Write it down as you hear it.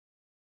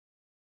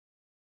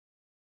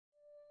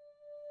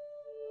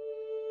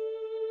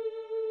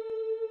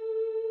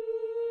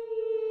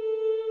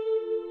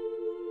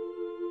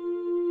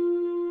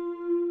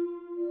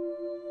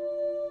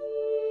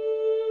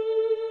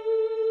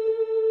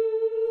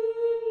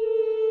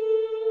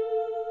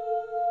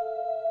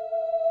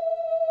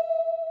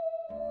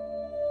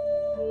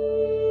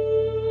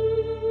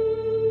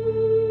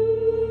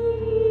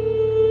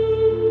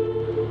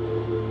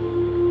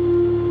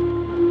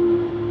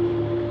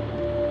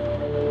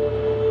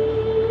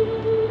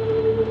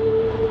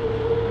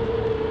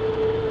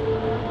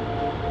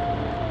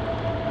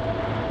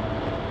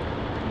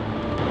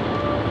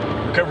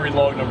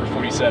log number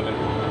 47.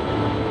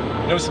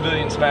 No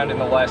civilians found in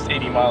the last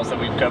 80 miles that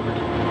we've covered.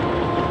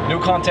 No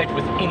contact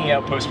with any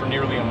outpost for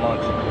nearly a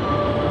month.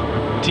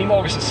 Team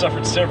August has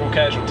suffered several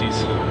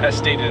casualties, as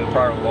stated in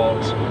prior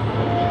logs.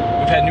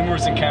 We've had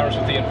numerous encounters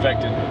with the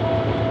infected.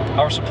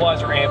 Our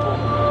supplies are ample,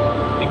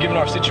 and given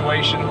our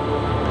situation...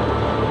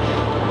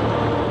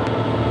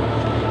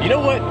 You know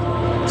what?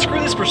 Screw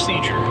this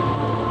procedure.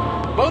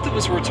 Both of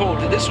us were told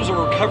that this was a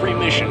recovery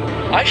mission.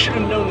 I should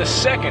have known the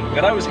second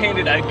that I was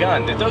handed a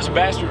gun that those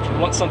bastards would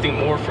want something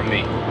more from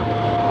me.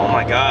 Oh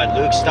my God,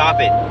 Luke, stop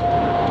it.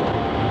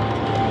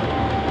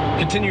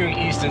 Continuing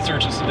east in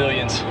search of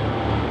civilians.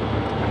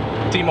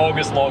 Team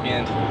August, log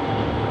in.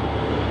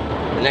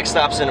 The next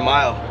stop's in a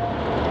mile.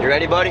 You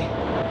ready, buddy?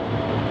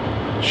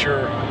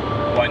 Sure,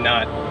 why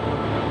not?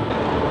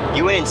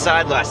 You went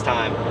inside last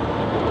time.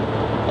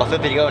 I'll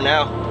flip it to go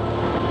now.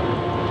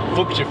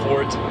 Flipped you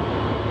for it.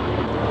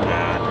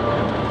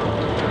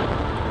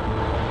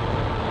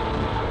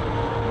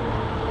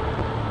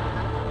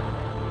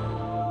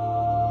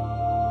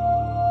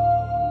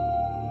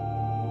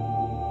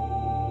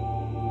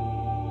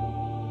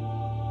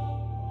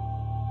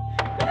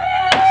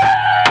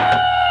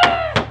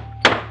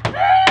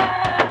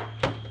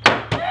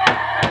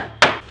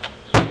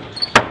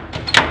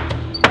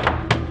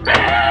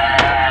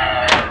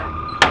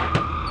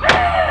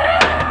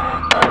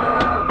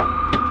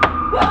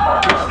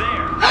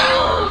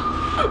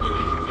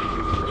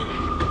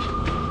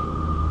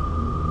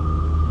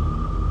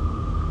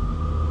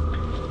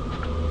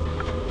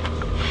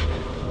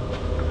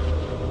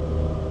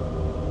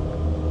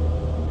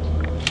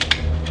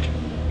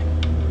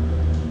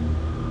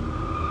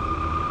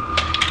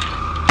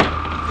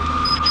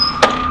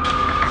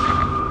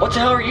 What the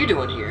hell are you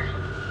doing here?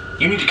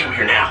 You need to come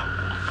here now.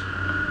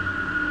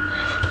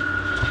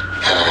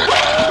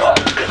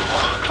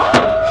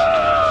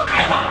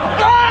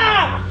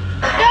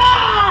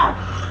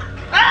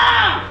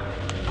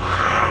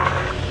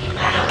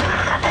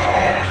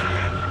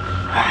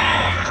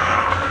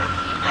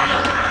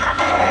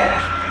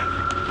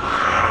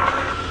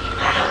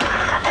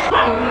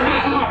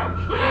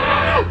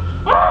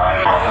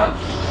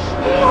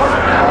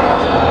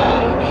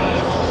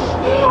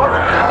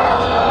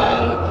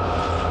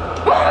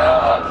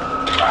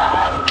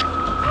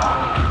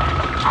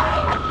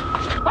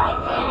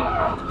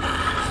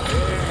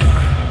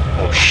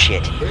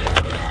 Shit.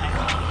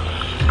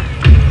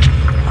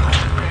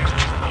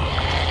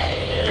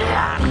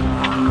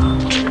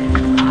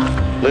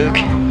 Luke,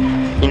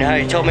 you know how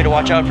you told me to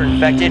watch out for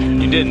infected?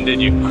 You didn't,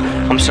 did you?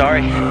 I'm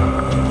sorry.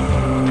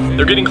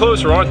 They're getting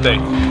closer, aren't they?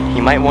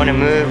 You might want to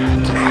move.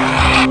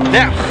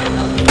 Now!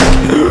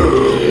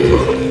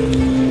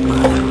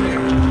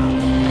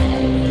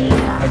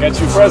 I got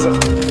you present.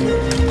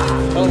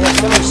 Oh, that's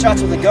so many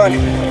shots with a gun.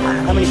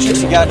 How many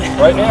chicks you got?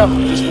 Right now,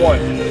 just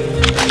one.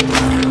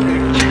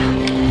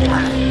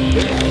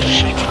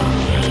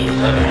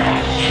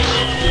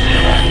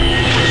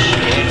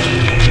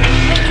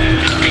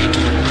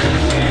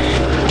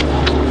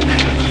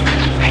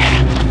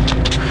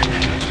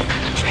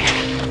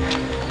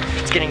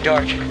 It's getting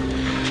dark.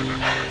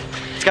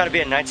 It's got to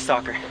be a night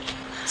stalker.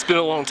 It's been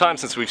a long time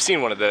since we've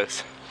seen one of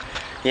those.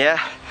 Yeah,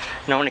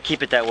 and I want to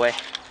keep it that way.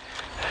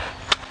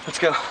 Let's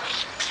go.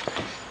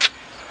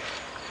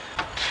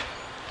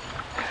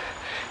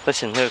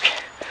 Listen, Luke,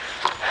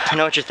 I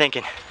know what you're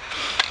thinking.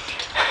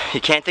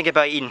 You can't think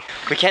about Eden.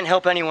 We can't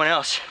help anyone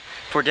else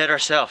if we're dead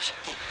ourselves.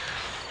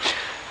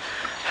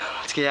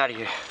 Let's get out of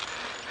here.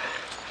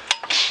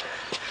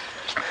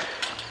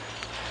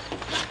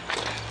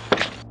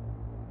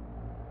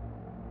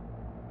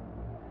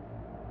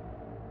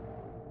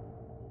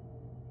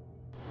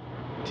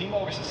 Team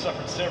August has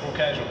suffered several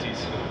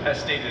casualties, as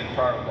stated in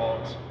prior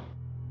logs.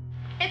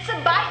 It's a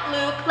bite,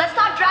 Luke. Let's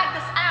not drag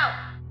this out.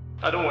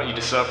 I don't want you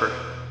to suffer.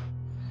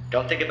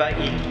 Don't think about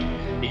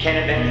Eden. You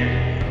can't avenge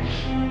her.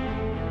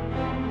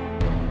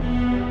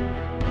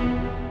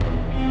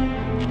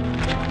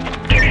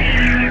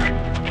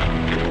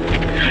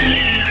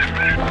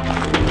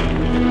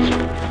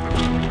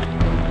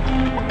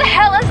 What the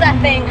hell is that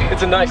thing?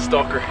 It's a night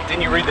stalker.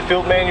 Didn't you read the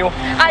field manual?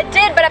 I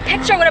did, but a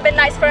picture would have been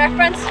nice for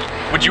reference.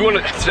 Would you want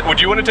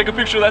to take a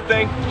picture of that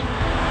thing?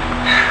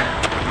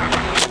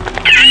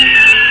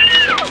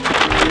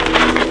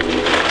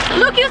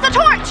 Luke, use the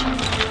torch!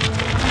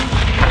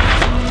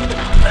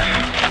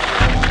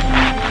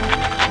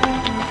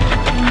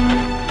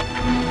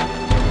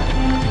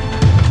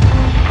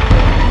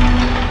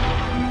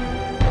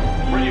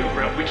 Radio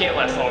for help. We can't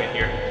last long in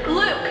here.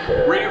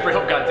 Luke! Radio for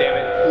help,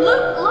 goddammit.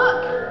 Luke,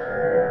 look!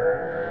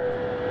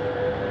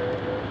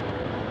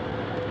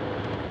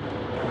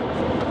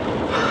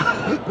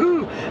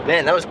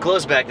 Man, that was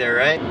close back there,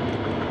 right?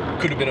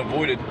 Could have been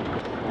avoided.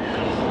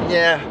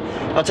 Yeah,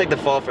 I'll take the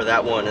fall for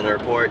that one in the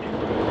report.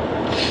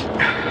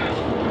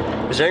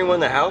 Was there anyone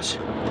in the house?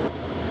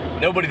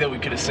 Nobody that we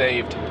could have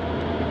saved.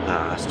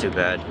 Ah, that's too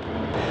bad.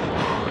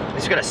 At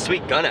least we got a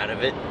sweet gun out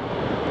of it.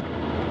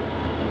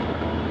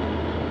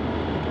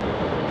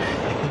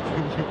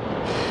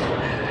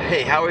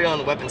 Hey, how are you on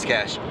the weapons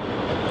cache?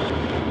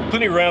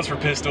 Plenty of rounds for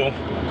pistol,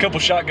 a couple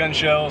shotgun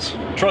shells,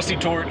 trusty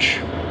torch,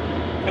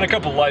 and a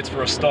couple lights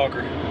for a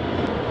stalker.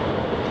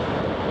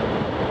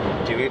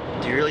 Do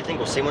you really think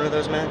we'll see one of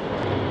those, man?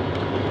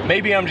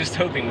 Maybe I'm just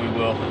hoping we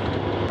will.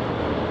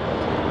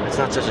 That's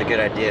not such a good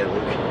idea,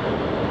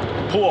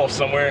 Luke. Pull off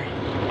somewhere.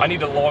 I need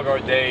to log our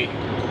day,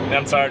 and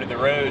I'm tired of the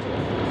road.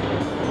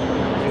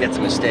 I think that's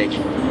a mistake.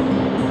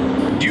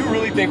 Do you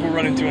really think we'll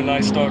run into a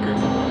nice stalker?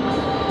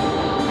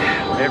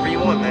 Whatever you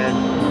want,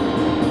 man.